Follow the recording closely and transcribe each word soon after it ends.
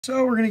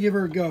So we're going to give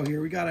her a go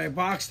here. We got a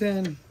boxed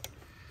end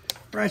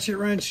ratchet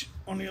wrench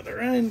on the other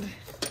end.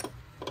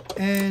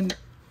 And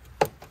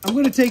I'm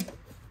going to take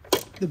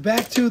the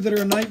back two that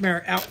are a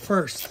nightmare out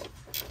first.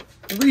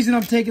 The reason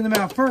I'm taking them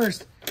out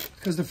first is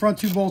because the front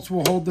two bolts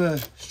will hold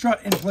the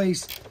strut in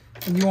place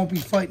and you won't be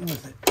fighting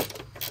with it.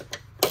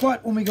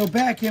 But when we go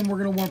back in, we're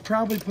going to want to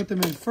probably put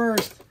them in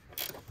first,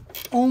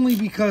 only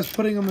because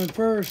putting them in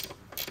first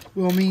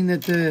will mean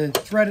that the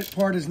threaded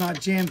part is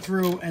not jammed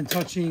through and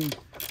touching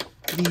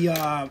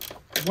the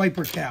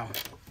wiper cowl.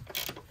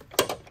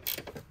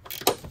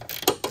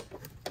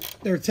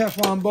 They're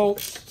Teflon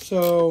bolts,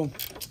 so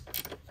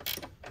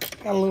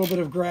got a little bit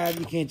of grab.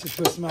 You can't just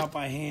twist them out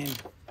by hand.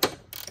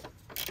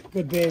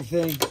 Good bad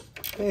thing.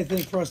 Bad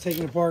thing for us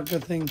taking it apart.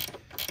 Good thing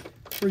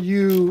for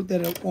you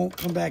that it won't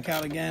come back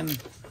out again.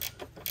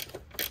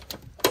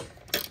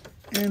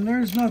 And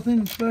there's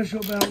nothing special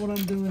about what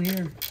I'm doing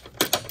here.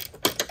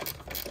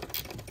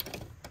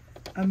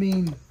 I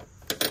mean,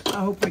 I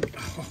hope I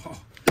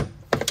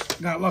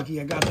got lucky.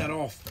 I got that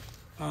off.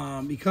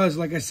 Because,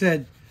 like I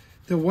said,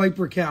 the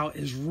wiper cowl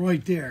is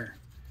right there.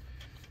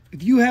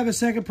 If you have a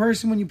second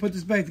person when you put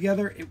this back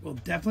together, it will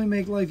definitely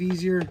make life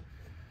easier,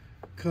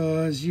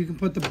 because you can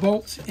put the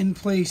bolts in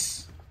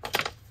place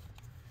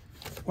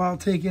while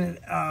taking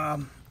it,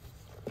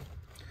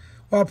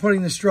 while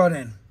putting the strut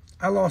in.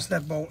 I lost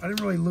that bolt. I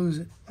didn't really lose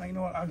it. You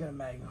know what? I'll get a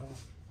magnet hole.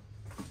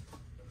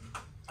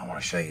 I want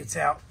to show you it's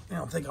out. I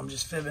don't think I'm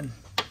just fibbing.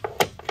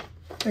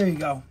 There you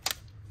go.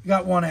 You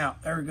got one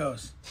out. There it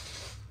goes.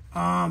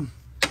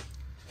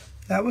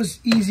 That was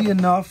easy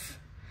enough.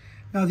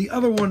 Now the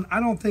other one, I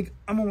don't think,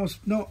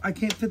 I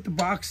can't fit the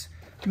box.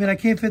 I mean, I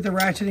can't fit the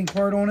ratcheting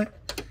part on it.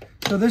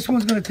 So this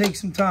one's going to take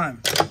some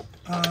time.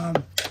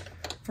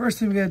 First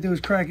thing we got to do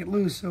is crack it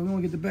loose so we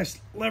want to get the best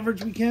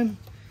leverage we can.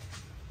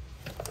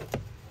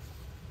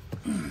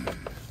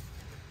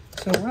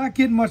 So we're not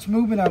getting much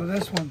movement out of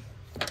this one.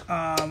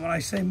 When I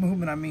say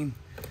movement, I mean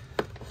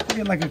we're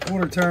getting like a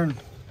quarter turn.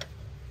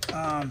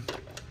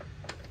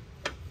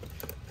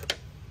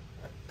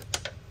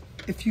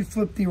 If you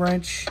flip the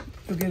wrench,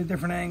 you'll get a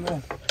different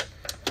angle.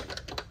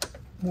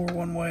 More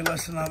one way,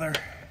 less another.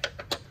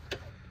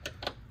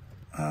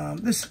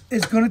 This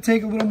is going to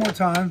take a little more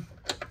time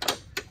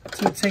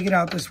to take it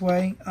out this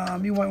way.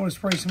 You might want to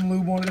spray some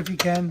lube on it if you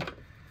can.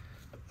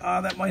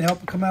 That might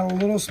help it come out a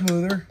little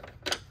smoother.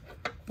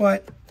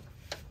 But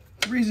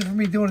the reason for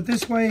me doing it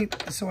this way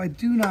is so I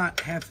do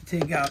not have to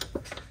take out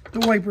the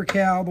wiper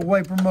cowl, the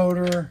wiper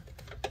motor.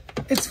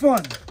 It's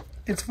fun.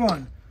 It's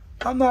fun.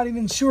 I'm not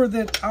even sure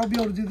that I'll be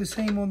able to do the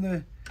same on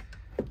the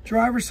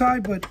driver's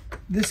side, but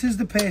this is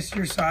the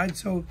passenger side.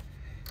 So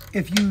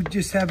if you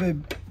just have a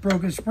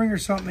broken spring or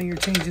something, you're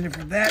changing it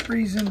for that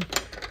reason,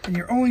 and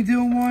you're only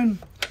doing one,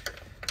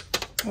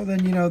 well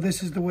then, you know,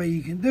 this is the way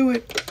you can do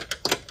it.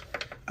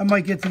 I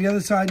might get to the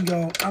other side and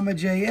go, I'm a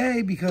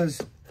JA,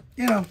 because,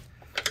 you know,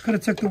 could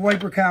have took the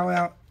wiper cowl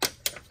out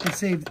and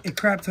saved a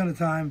crap ton of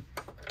time,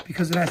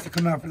 because it has to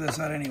come out for this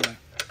side anyway.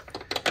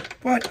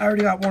 But I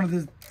already got one of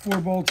the 4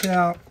 bolts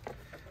out.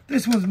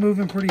 This one's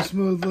moving pretty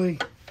smoothly.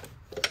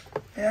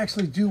 I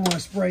actually do want to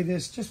spray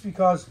this just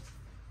because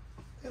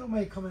it'll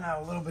make coming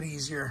out a little bit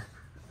easier.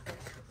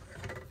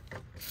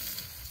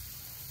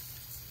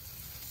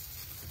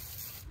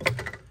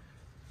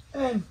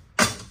 And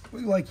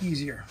we like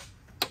easier.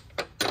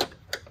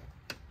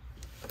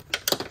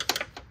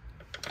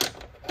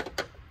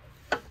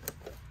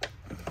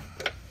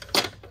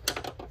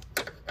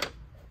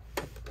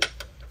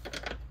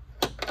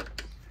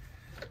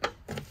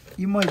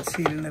 You might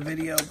see it in the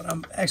video, but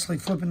I'm actually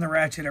flipping the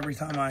ratchet every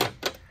time I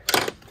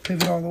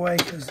pivot all the way,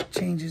 because it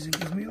changes and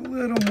gives me a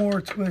little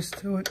more twist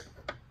to it.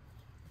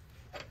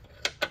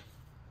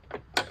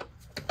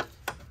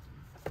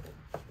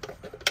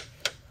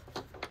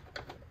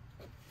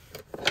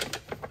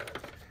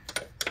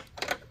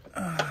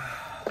 Oh,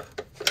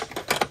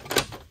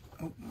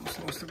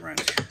 almost lost the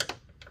wrench.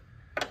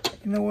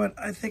 You know what?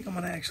 I think I'm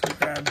going to actually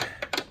grab...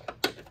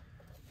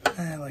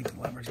 I like the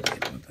leverage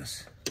with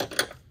this.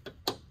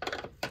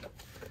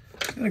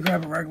 I'm going to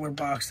grab a regular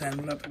box end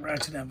without the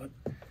ratchet end, but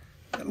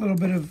that little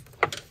bit of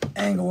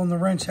angle on the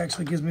wrench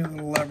actually gives me a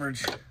little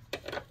leverage.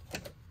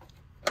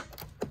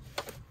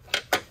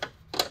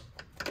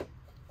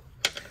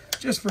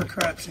 Just for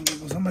craps and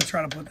giggles, I'm going to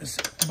try to put this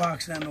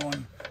box end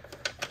on.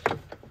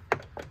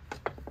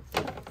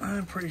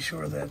 I'm pretty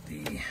sure that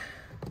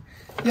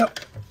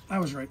yep, I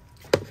was right.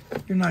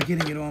 You're not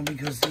getting it on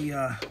because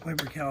the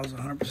wiper cowl is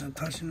 100%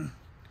 touching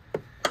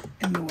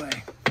in the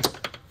way.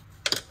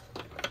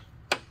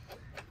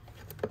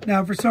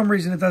 Now, for some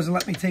reason, it doesn't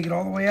let me take it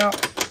all the way out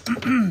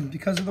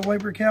because of the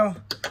wiper cowl.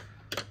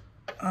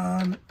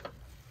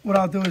 What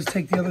I'll do is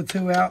take the other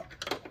 2 out,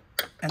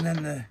 and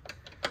then the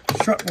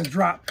strut will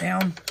drop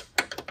down,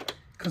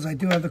 because I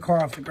do have the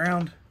car off the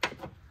ground.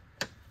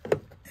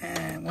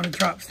 And when it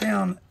drops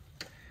down,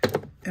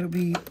 it'll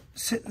be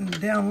sitting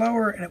down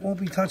lower, and it won't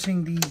be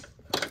touching the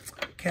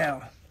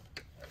cowl.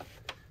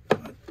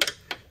 But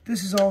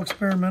this is all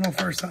experimental,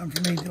 first time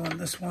for me doing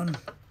this one.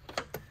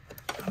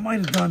 I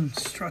might have done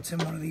struts in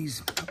one of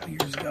these.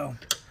 years ago.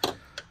 I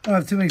don't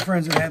have too many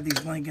friends that have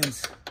these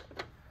Lincolns.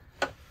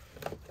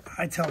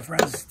 I tell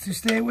friends to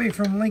stay away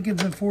from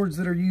Lincolns and Fords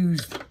that are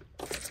used.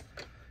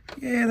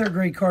 Yeah, they're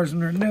great cars when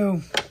they're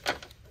new,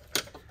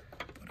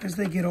 but as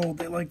they get old,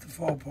 they like to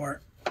fall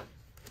apart.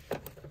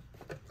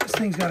 This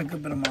thing's got a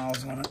good bit of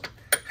miles on it.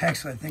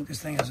 Actually, I think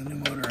this thing has a new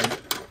motor in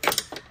it.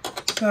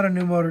 It's not a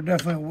new motor,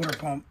 definitely a water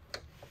pump.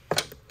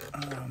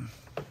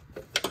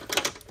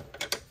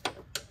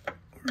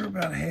 We're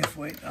about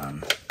halfway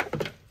done.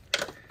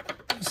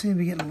 It seems to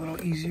be getting a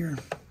little easier.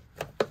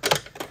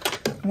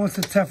 And once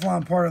the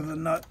Teflon part of the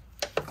nut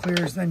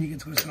clears, then you can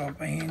twist it off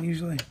by hand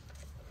usually.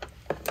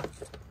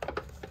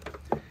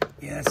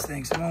 Yeah, that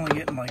stinks. I'm only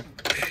getting like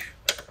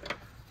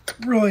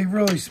really,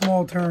 really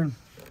small turn.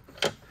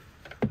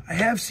 I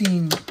have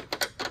seen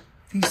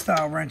these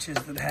style wrenches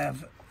that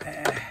have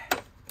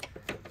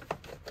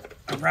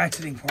a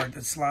ratcheting part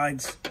that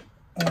slides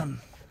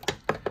on.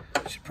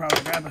 I should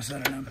probably grab a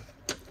set of them.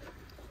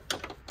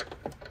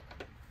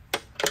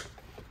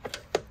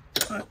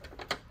 But,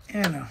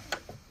 yeah, no.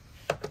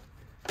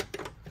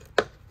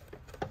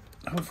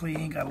 Hopefully you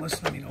ain't got to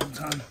listen to me the whole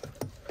time.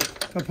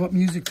 If I put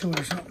music to it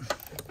or something.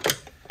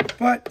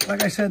 But,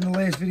 like I said in the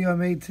last video I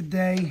made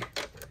today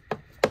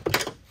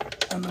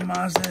on the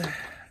Mazda,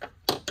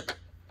 I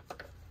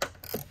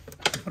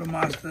put a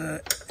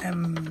Mazda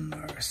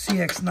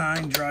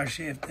CX-9 drive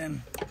shaft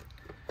in.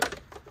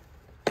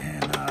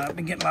 And I've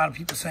been getting a lot of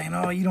people saying,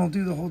 oh, you don't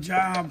do the whole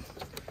job.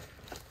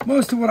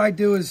 Most of what I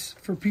do is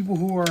for people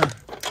who are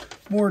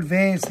more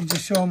advanced and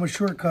just show them a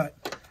shortcut.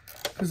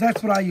 Because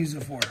that's what I use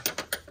it for.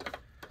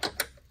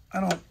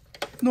 I don't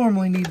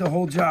normally need the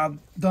whole job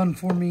done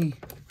for me.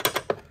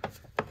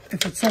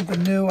 If it's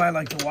something new, I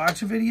like to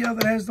watch a video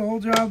that has the whole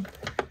job.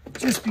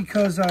 Just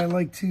because I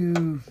like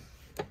to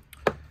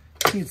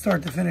see it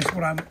start to finish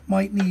what I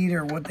might need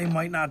or what they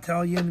might not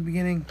tell you in the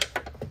beginning.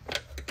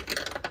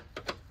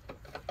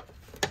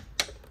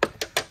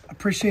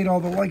 Appreciate all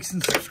the likes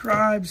and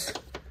subscribes.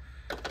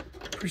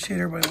 Appreciate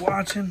everybody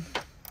watching.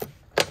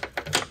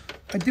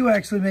 I do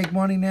actually make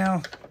money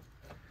now.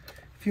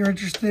 If you're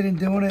interested in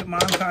doing it,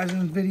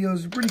 monetizing videos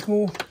is pretty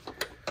cool.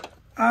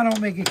 I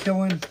don't make a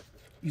killing.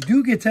 You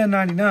do get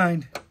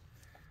 $10.99.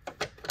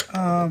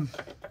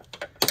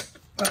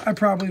 But I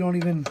probably don't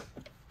even...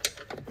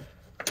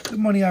 The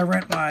money I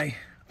rent my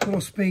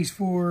little space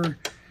for,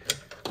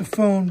 the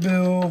phone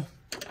bill,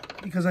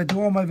 because I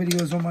do all my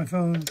videos on my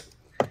phone.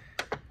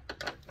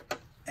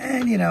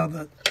 And, you know,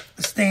 the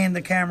stand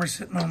the camera's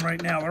sitting on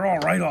right now, they're all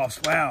write-offs.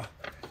 Wow.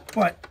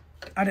 But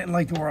I didn't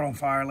light the world on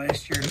fire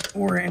last year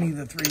or any of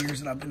the 3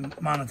 years that I've been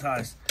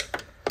monetized.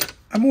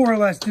 I more or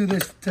less do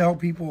this to help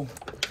people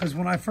because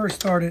when I first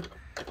started,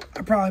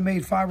 I probably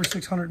made 500 or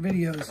 600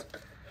 videos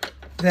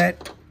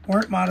that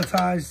weren't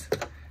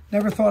monetized.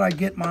 Never thought I'd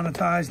get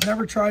monetized.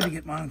 Never tried to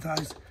get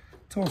monetized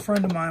until a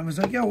friend of mine was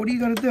like, yo, what are you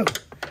going to do?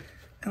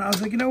 And I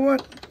was like, you know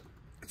what?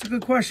 It's a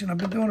good question. I've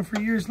been doing it for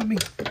years. Let me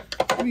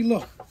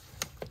look.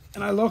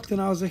 And I looked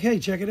and I was like, hey,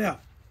 check it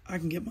out. I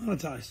can get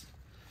monetized.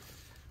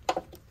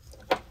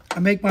 I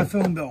make my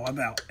phone bill I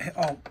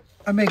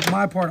make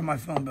my part of my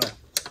phone bill.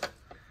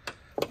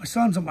 My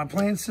son's on my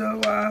plan, so,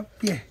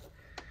 yeah.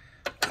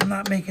 I'm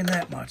not making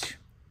that much.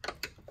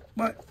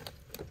 But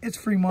it's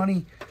free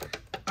money.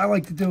 I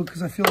like to do it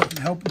because I feel like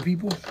I'm helping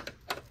people.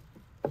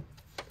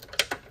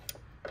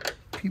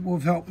 People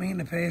have helped me in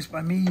the past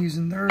by me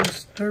using their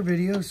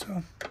videos,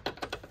 so.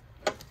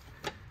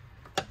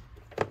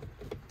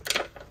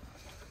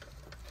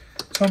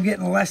 So I'm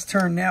getting less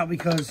turn now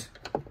because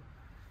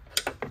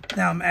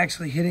now I'm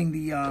actually hitting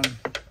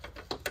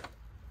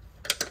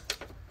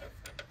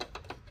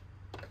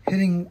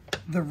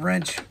the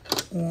wrench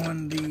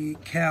on the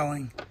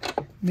cowling,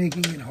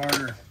 making it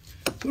harder.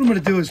 What I'm going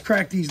to do is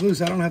crack these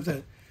loose. I don't have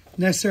to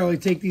necessarily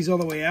take these all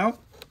the way out,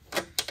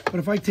 but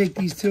if I take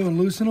these two and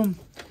loosen them,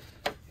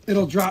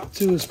 it'll drop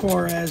to as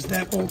far as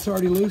that bolt's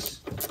already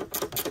loose.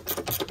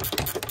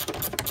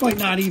 Might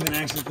not even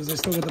actually, because I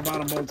still got the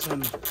bottom bolts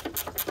in.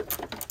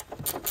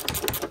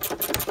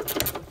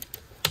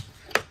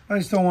 I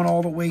just don't want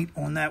all the weight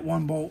on that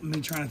one bolt and me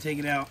trying to take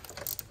it out.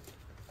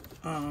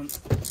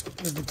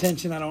 There's the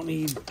tension I don't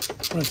need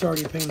when it's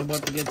already a pain in the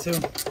butt to get to.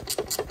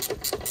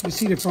 You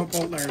see the front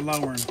bolt there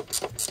lowering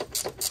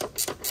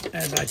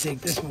as I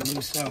take this one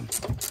loose, so.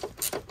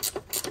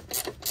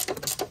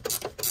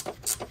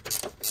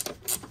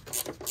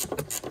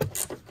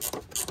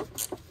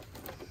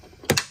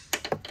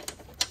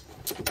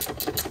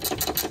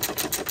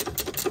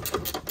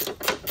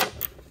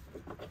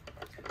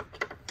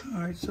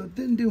 All right, so it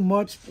didn't do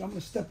much, but I'm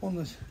gonna step on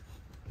this.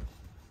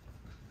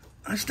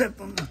 I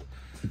stepped on the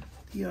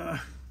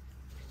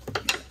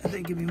that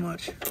didn't give me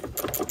much. I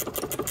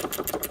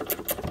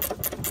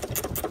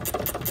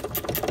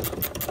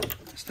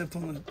stepped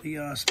on the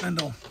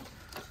spindle.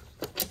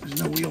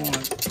 There's no wheel on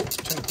it.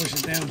 Try to push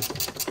it down.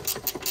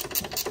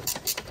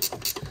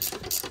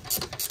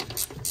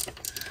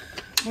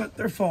 But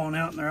they're falling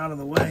out and they're out of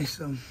the way,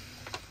 so.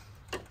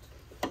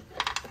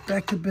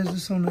 Back to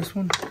business on this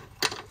one.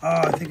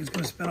 Oh, I think it's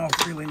going to spin off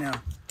freely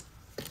now.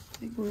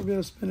 think we're going to be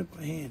able to spin it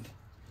by hand.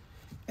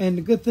 And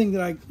the good thing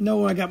that I know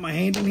when I got my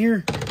hand in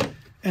here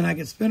and I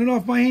can spin it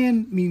off my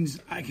hand means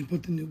I can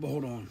put the new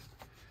bolt on.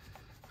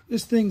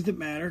 There's things that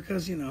matter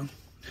because, you know,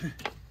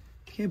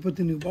 can't put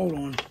the new bolt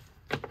on.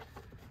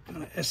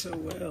 Kind of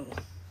SOL.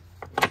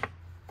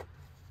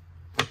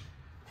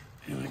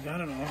 And I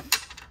got it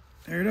off.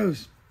 There it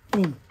is.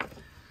 Boom.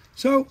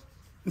 So,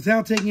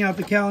 without taking out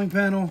the cowling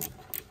panel,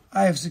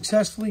 I have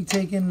successfully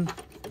taken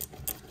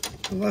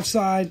the left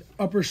side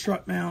upper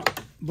strut mount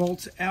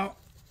bolts out.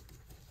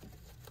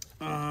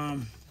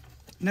 And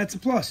that's a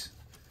plus.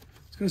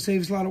 It's going to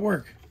save us a lot of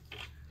work.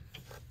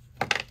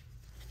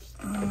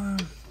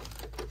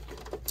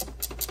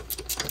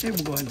 Maybe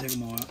we'll go ahead and take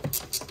them all out.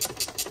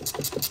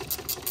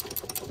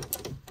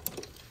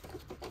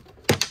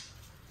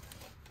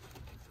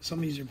 Some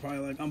of these are probably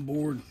like, I'm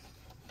bored.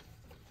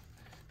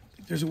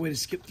 There's a way to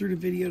skip through the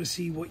video to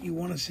see what you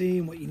want to see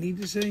and what you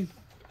need to see.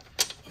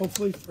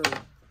 Hopefully for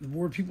the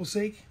bored people's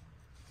sake.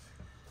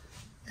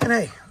 And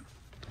hey,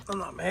 I'm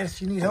not mad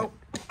if you need help.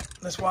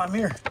 That's why I'm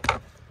here.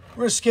 We're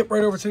going to skip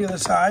right over to the other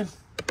side.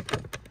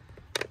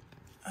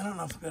 I don't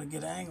know if I've got a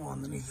good angle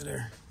underneath of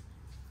there.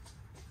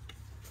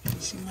 Can you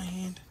see my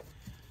hand?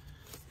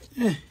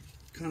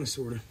 Kind of,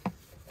 sort of.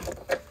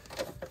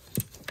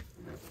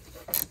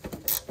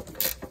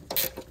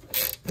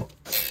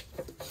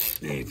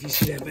 Hey, if you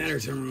see that battery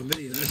turn on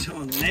video, that's all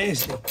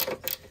nasty.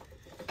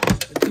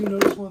 I do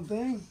notice one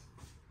thing.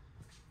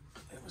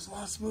 It was a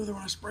lot smoother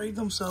when I sprayed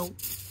them, so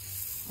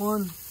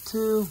 1,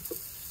 2,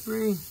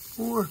 3,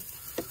 4.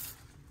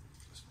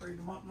 Sprayed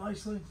them up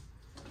nicely.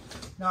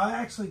 Now I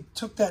actually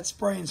took that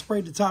spray and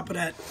sprayed the top of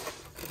that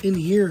in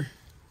here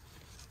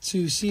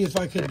to see if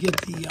I could get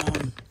the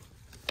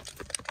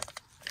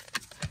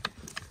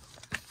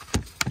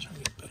try to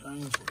get a better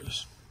angle for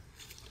this.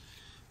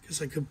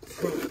 Guess I could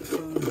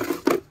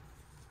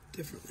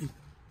differently.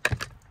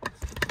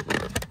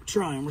 We're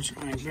trying.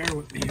 Bear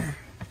with me here.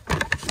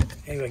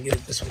 Maybe I get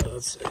it this way.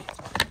 Let's see.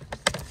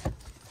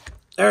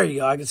 There you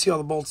go. I can see all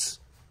the bolts.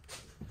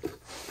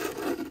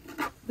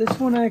 This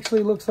one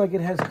actually looks like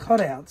it has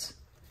cutouts.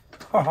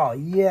 Oh,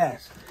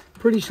 yes.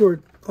 Pretty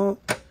sure. Oh,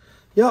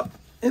 yep.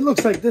 It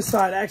looks like this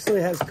side actually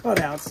has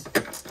cutouts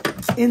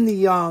in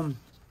the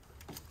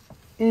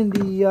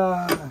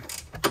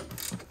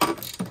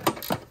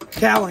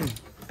cowling,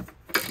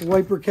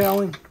 wiper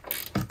cowling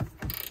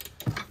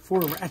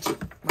for a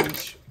ratchet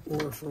wrench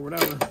or for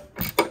whatever.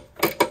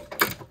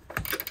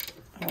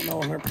 I don't know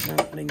 100%.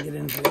 I didn't get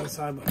into the other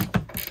side, but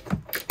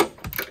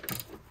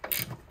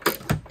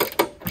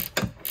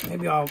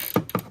maybe I'll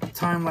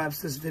time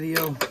lapse this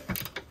video.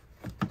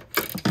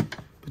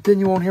 But then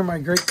you won't hear my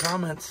great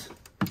comments.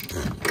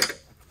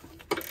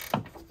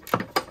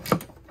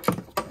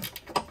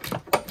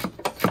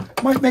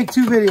 Might make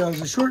 2 videos,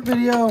 a short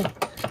video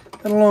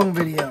and a long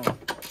video.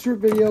 Short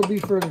video will be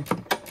for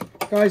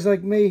guys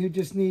like me who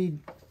just need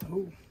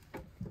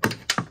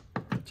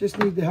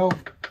the help.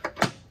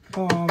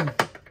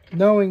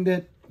 Knowing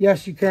that,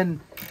 yes, you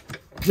can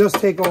just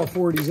take all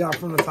 4 of these out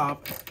from the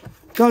top.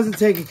 Doesn't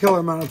take a killer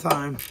amount of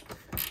time.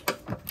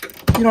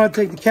 You don't have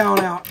to take the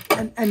cowling out.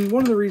 And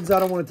one of the reasons I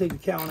don't want to take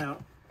the cowling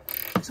out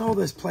is all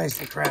this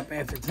plastic crap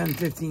after 10,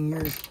 15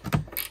 years.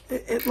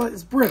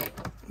 It's brittle.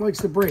 It likes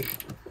to break.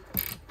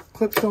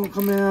 Clips don't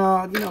come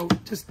out. You know,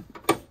 just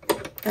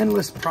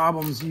endless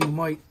problems you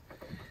might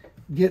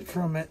get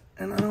from it.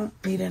 And I don't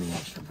need any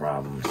extra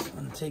problems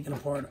when taking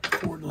apart a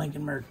Ford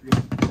Lincoln Mercury.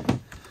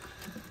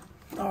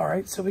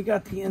 Alright, so we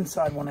got the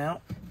inside one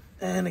out.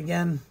 And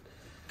again,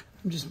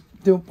 I'm just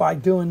by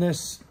doing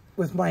this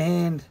with my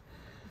hand,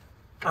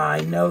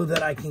 I know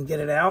that I can get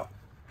it out.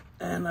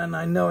 And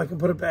I know I can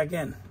put it back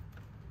in.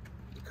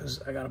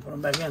 Because I got to put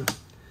them back in.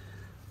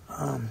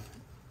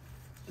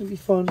 It'll be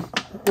fun.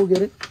 We'll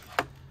get it.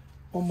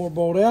 One more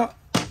bolt out.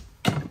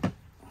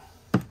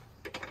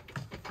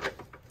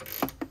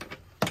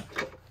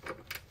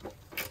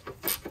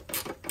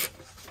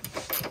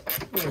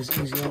 There's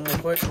an easy one real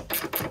quick.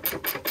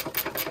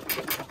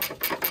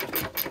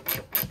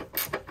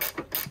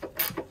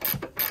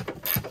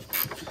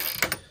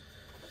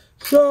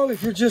 So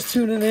if you're just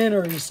tuning in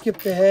or you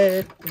skipped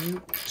ahead and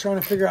you're trying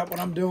to figure out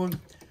what I'm doing,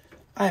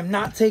 I am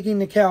not taking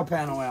the cowl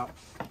panel out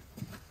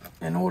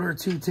in order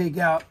to take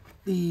out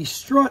the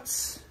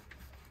struts.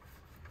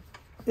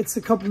 It's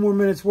a couple more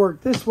minutes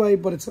work this way,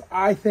 but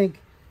I think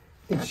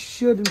it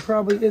should and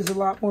probably is a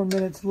lot more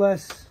minutes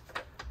less.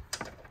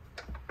 Are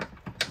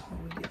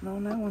we getting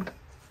on that one?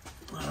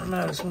 I don't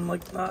know. This one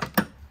like not.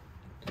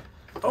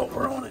 Oh,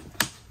 we're on it.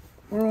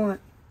 We're on it.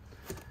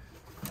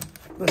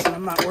 Listen,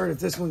 I'm not worried if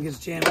this one gets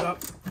jammed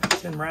up.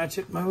 It's in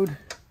ratchet mode.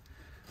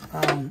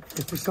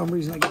 If for some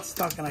reason I get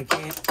stuck and I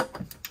can't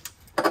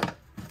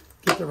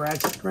get the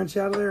ratchet wrench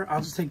out of there,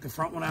 I'll just take the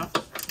front one out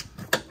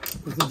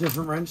with a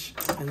different wrench,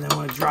 and then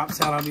when it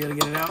drops out, I'll be able to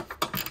get it out.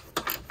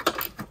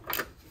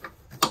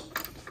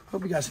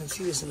 Hope you guys can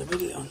see this in the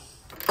video.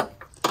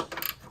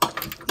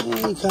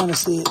 Yeah, you kind of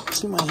see it.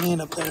 See my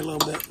hand up there a little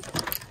bit.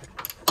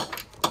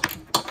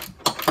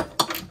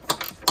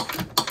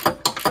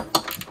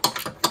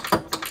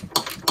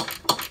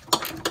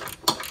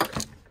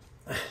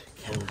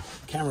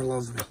 Camera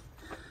loves me.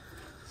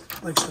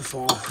 Likes to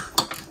fall.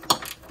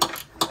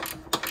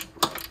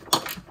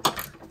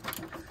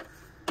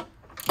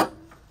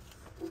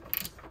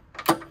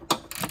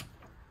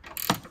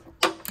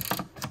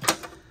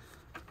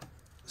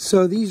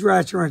 So these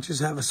ratchet wrenches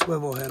have a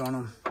swivel head on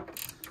them.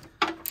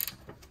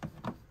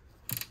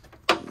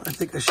 I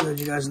think I showed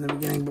you guys in the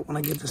beginning, but when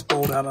I get this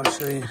bolt out, I'll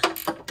show you.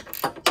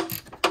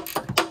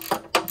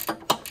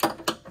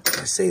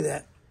 I say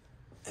that.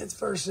 It's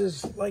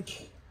versus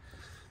like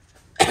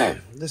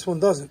this one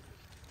doesn't.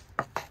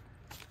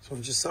 This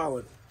one's just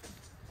solid.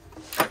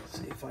 Let's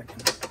see if I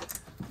can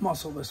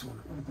muscle this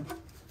one.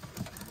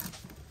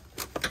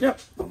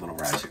 Yep, a little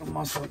ratchet will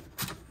muscle it.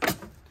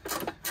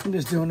 I'm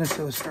just doing this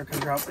so the strut can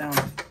drop down.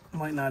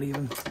 Might not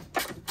even. Kind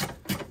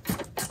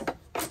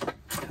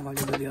of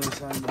like I did the other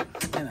side, but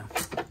you know.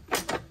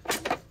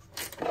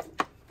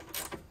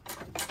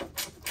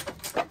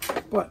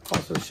 But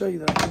also show you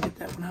that I can get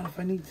that one out if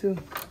I need to.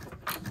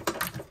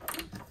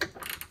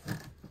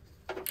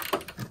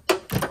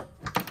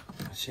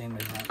 Shame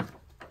there's not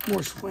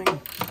more swing,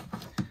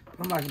 but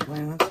I'm not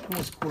complaining. That's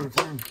almost a quarter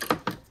turn.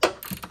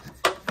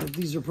 But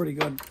these are pretty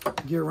good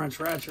gear wrench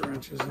ratchet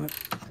wrenches, isn't it?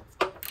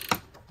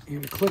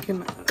 Hear the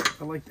clicking?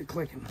 I like the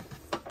clicking.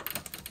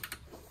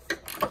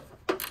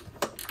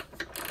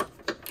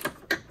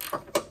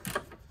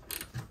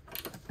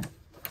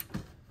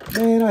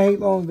 Man, I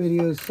hate long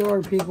videos.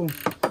 Sorry, people.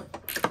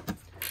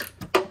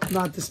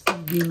 Not the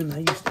speed demon I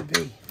used to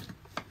be.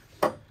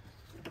 All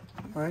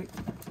right.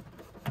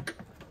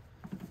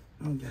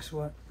 And guess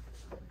what?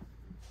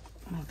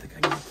 I don't think I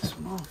can get this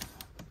one off.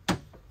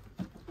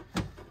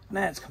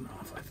 Nah, it's coming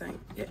off, I think.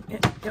 Yep,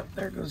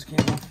 there it goes, came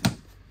off.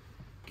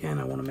 Again,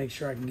 I want to make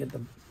sure I can get the...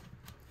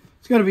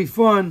 It's going to be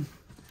fun.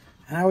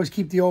 And I always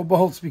keep the old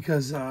bolts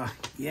because,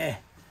 yeah,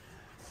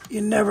 you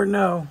never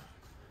know.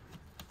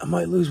 I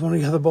might lose one of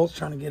the other bolts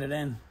trying to get it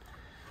in.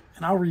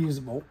 And I'll reuse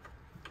the bolt.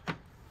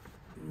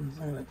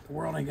 The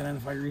world ain't going to end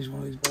if I reuse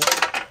one of these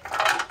bolts.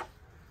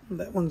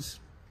 That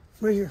one's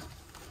right here.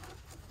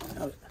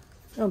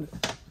 Found it.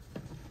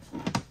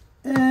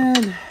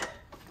 And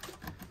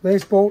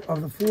last bolt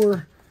of the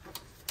 4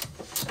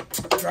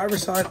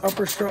 driver's side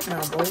upper strut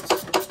mount bolts,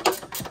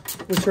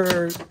 which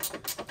are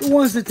the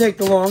ones that take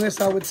the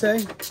longest, I would say.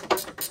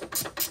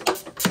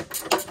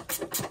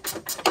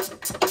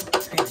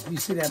 Hey, if you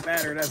see that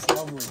batter, that's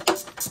lovely.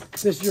 If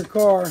this is your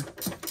car,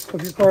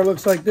 if your car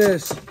looks like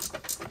this,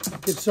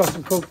 get yourself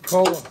some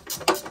Coca-Cola,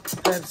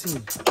 Pepsi.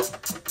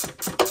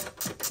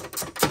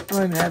 I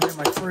don't even have it in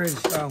my fridge,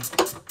 so.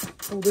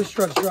 Oh, this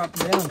strut's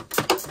dropping down.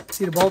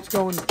 See the bolts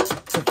going,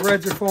 the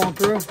threads are falling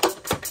through.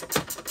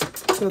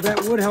 So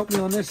that would help me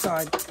on this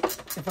side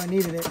if I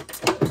needed it.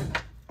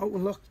 Oh,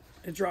 and look,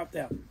 it dropped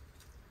out.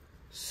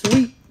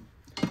 Sweet.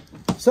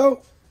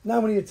 So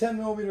now we need a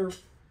 10mm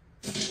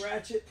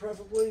ratchet,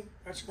 preferably.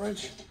 Ratchet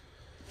wrench.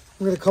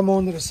 I'm going to come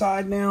on to the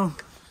side now.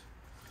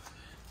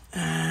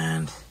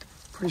 And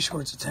pretty sure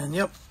it's a 10,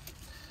 yep.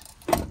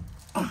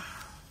 And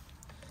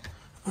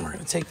we're going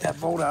to take that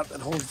bolt out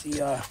that holds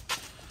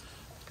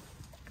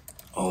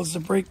the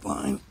brake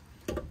line.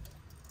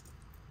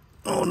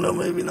 Oh, no,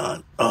 maybe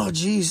not. Oh,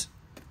 geez.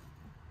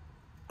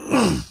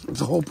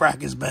 The whole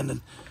bracket's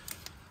bending.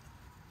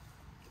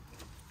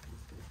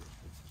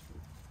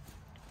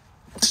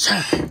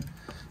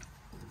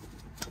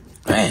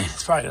 Man,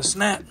 it's probably gonna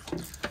snap.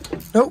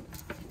 Nope.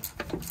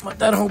 But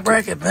that whole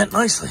bracket bent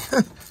nicely.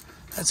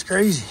 That's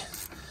crazy.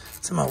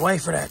 It's in my way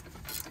for that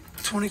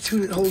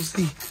 22 that holds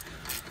the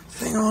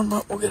thing on,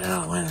 but we'll get it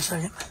out of the way in a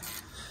second.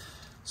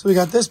 So we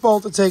got this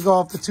bolt to take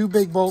off, the 2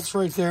 big bolts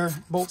right there,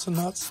 bolts and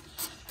nuts,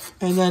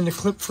 and then the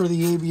clip for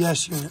the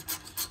ABS unit.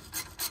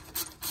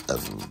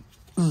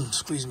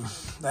 Squeeze me.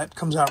 That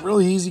comes out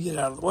really easy. Get it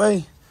out of the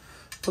way.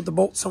 Put the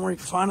bolt somewhere you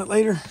can find it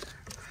later.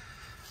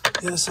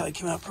 The other side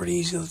came out pretty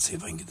easy. Let's see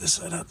if I can get this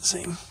side out the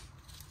same.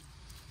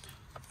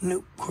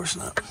 Nope, of course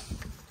not.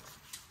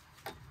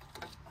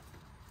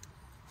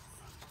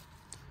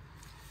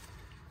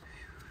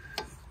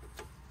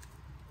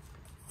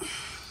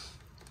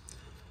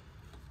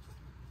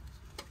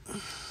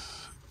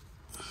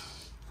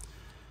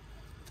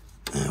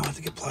 I'll have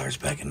to get pliers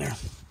back in there.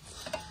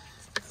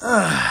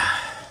 I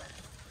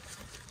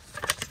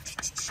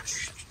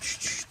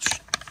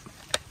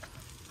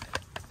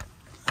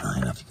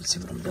don't know if you can see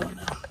what I'm doing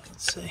now.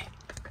 Let's see.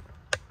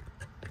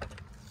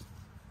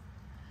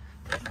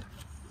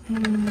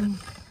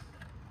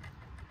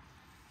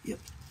 Yep.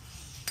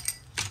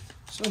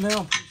 So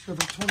now for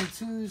the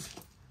 22s,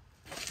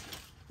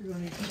 you're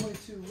going to need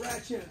 22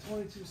 ratchet,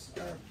 22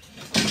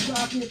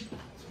 socket,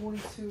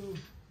 22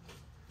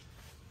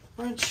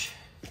 wrench.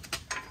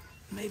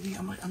 Maybe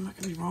I'm not going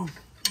to be wrong.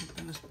 I'm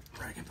putting this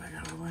bracket back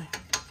out of the way.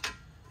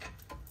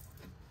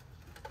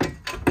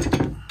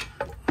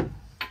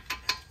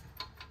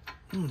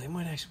 They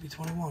might actually be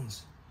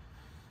 21s.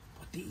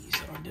 But these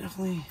are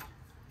definitely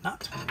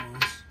not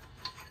 21s.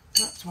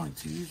 Not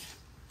 22s.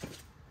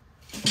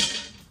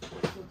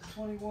 Put the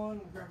 21, we'll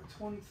grab a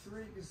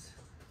 23 because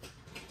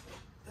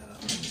that other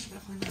one's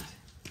definitely not.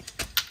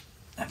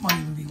 That might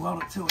even be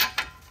welded to it.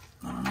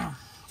 I don't know.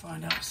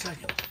 find out in a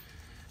second.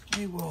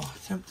 We will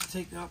attempt to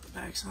take out the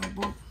backside of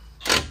the bolt.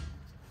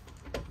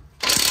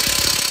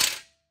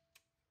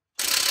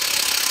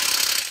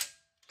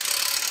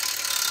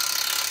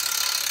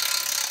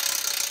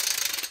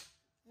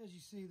 As you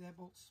see, that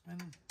bolt's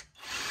spinning.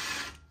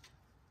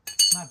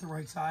 Not the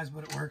right size,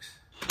 but it works.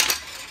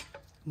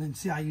 And then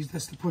see, I use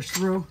this to push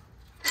through.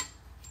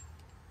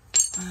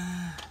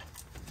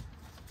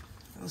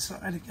 So,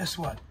 guess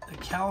what? The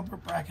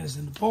caliper bracket is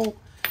in the bolt.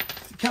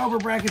 The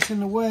caliper bracket's in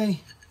the way.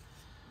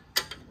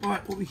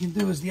 But what we can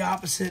do is the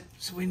opposite,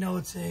 so we know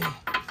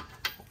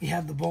we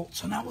have the bolt.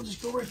 So now we'll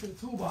just go right to the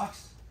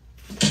toolbox.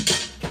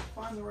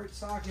 Find the right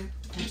socket,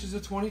 which is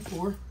a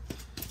 24.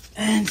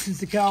 And since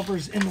the caliper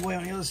is in the way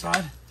on the other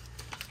side,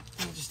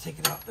 we'll just take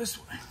it out this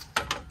way.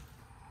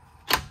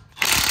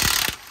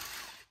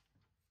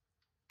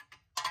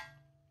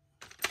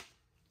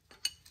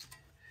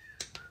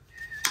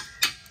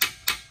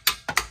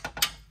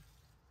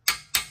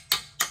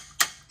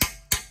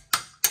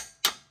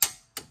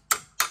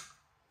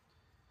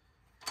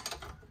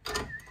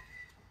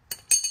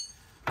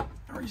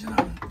 The reason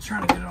I'm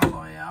trying to get it all the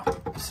way out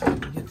is so I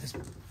can get this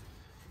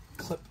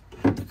clip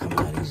to come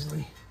out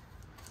easily.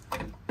 I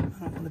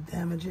don't want to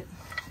damage it.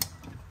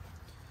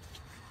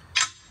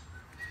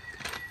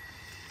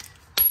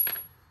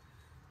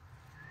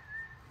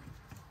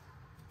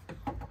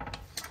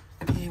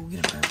 Okay, we'll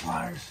get a pair of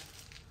pliers.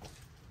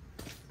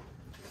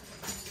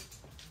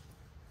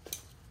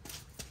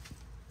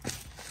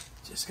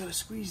 Just gotta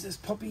squeeze this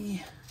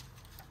puppy.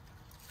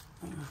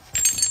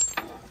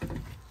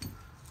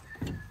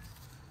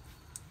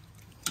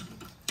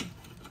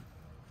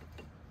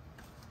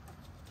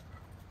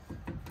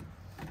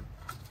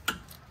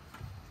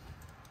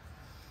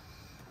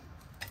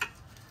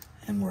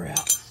 And we're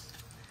out.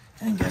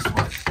 And guess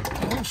what?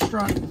 The whole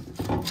strut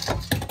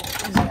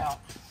is out.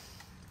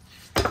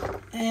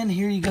 And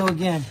here you go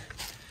again.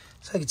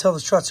 So I can tell the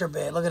struts are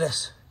bad. Look at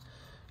this.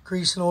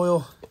 Grease and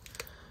oil.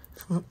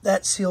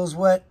 That seal's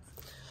wet.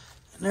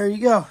 And there you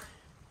go.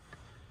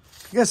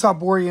 I guess I'll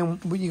bore you,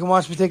 but you can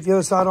watch me take the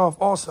other side off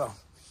also.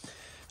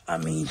 I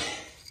mean,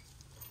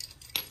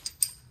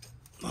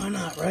 why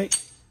not, right?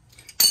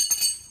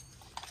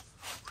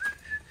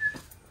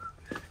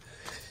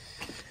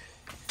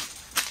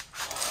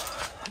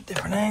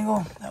 Different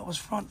angle. That was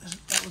front.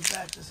 That was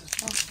back. This is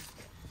front.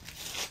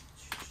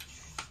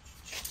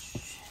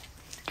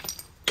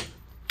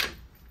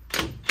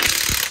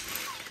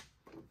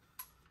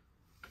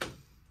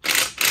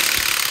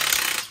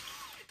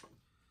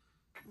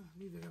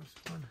 Neither of them's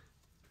fun.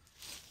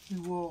 We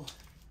will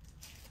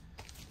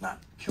not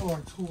kill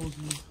our tools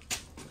and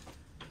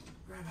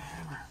grab a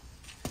hammer.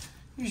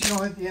 Usually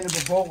don't hit the end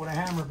of a bolt with a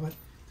hammer, but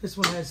this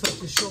one has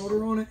such a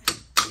shoulder on it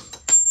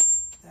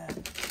that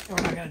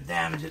we're not going to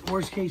damage it.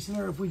 Worst case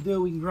scenario, if we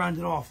do, we can grind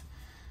it off.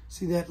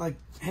 See that like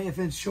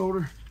half-inch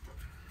shoulder?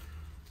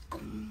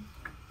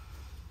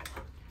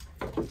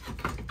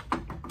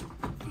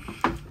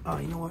 Oh,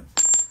 you know what?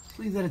 Let's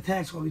leave that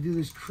attached while we do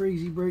this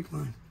crazy brake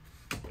line.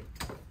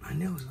 I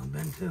knew it was going to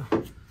bend too.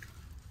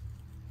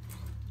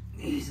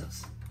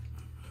 Jesus.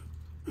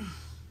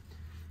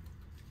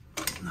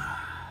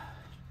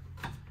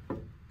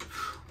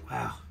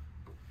 Wow.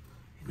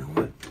 You know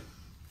what?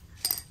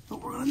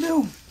 What we're going to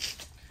do?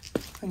 I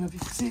don't know if you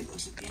can see it.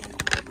 Looks like the angle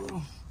a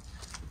little.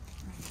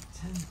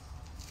 10.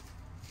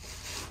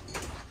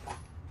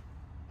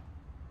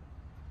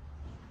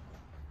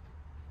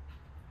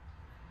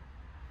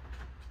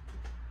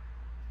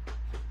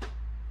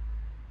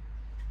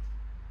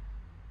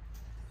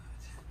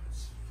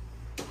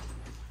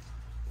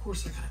 Of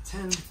course, I got a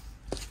 10.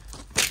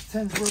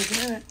 10's broken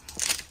in it.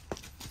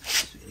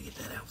 So we gotta get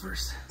that out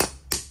first.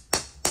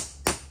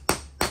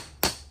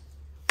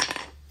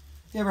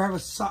 You ever have a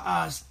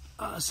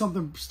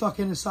something stuck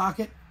in a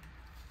socket?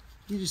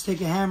 You just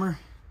take a hammer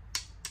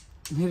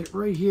and hit it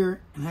right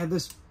here and have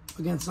this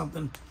against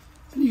something,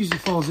 and it usually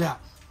falls out.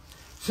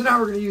 So now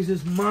we're gonna use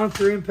this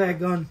monster impact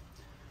gun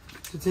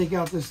to take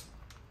out this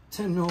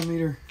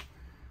 10mm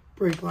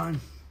brake line.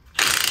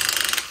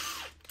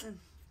 And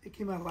it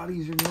came out a lot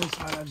easier than the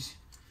other side.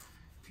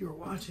 If you were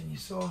watching, you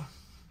saw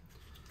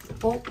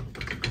bolt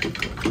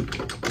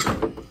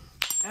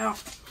out,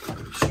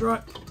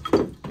 strut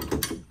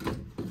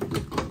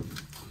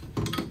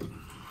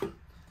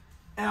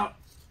out.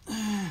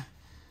 And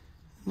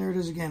there it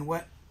is again,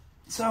 wet.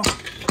 So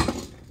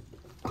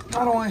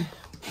not only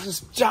is this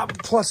job a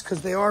plus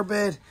because they are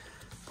bad,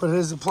 but it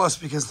is a plus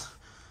because,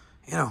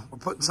 you know, we're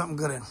putting something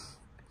good in.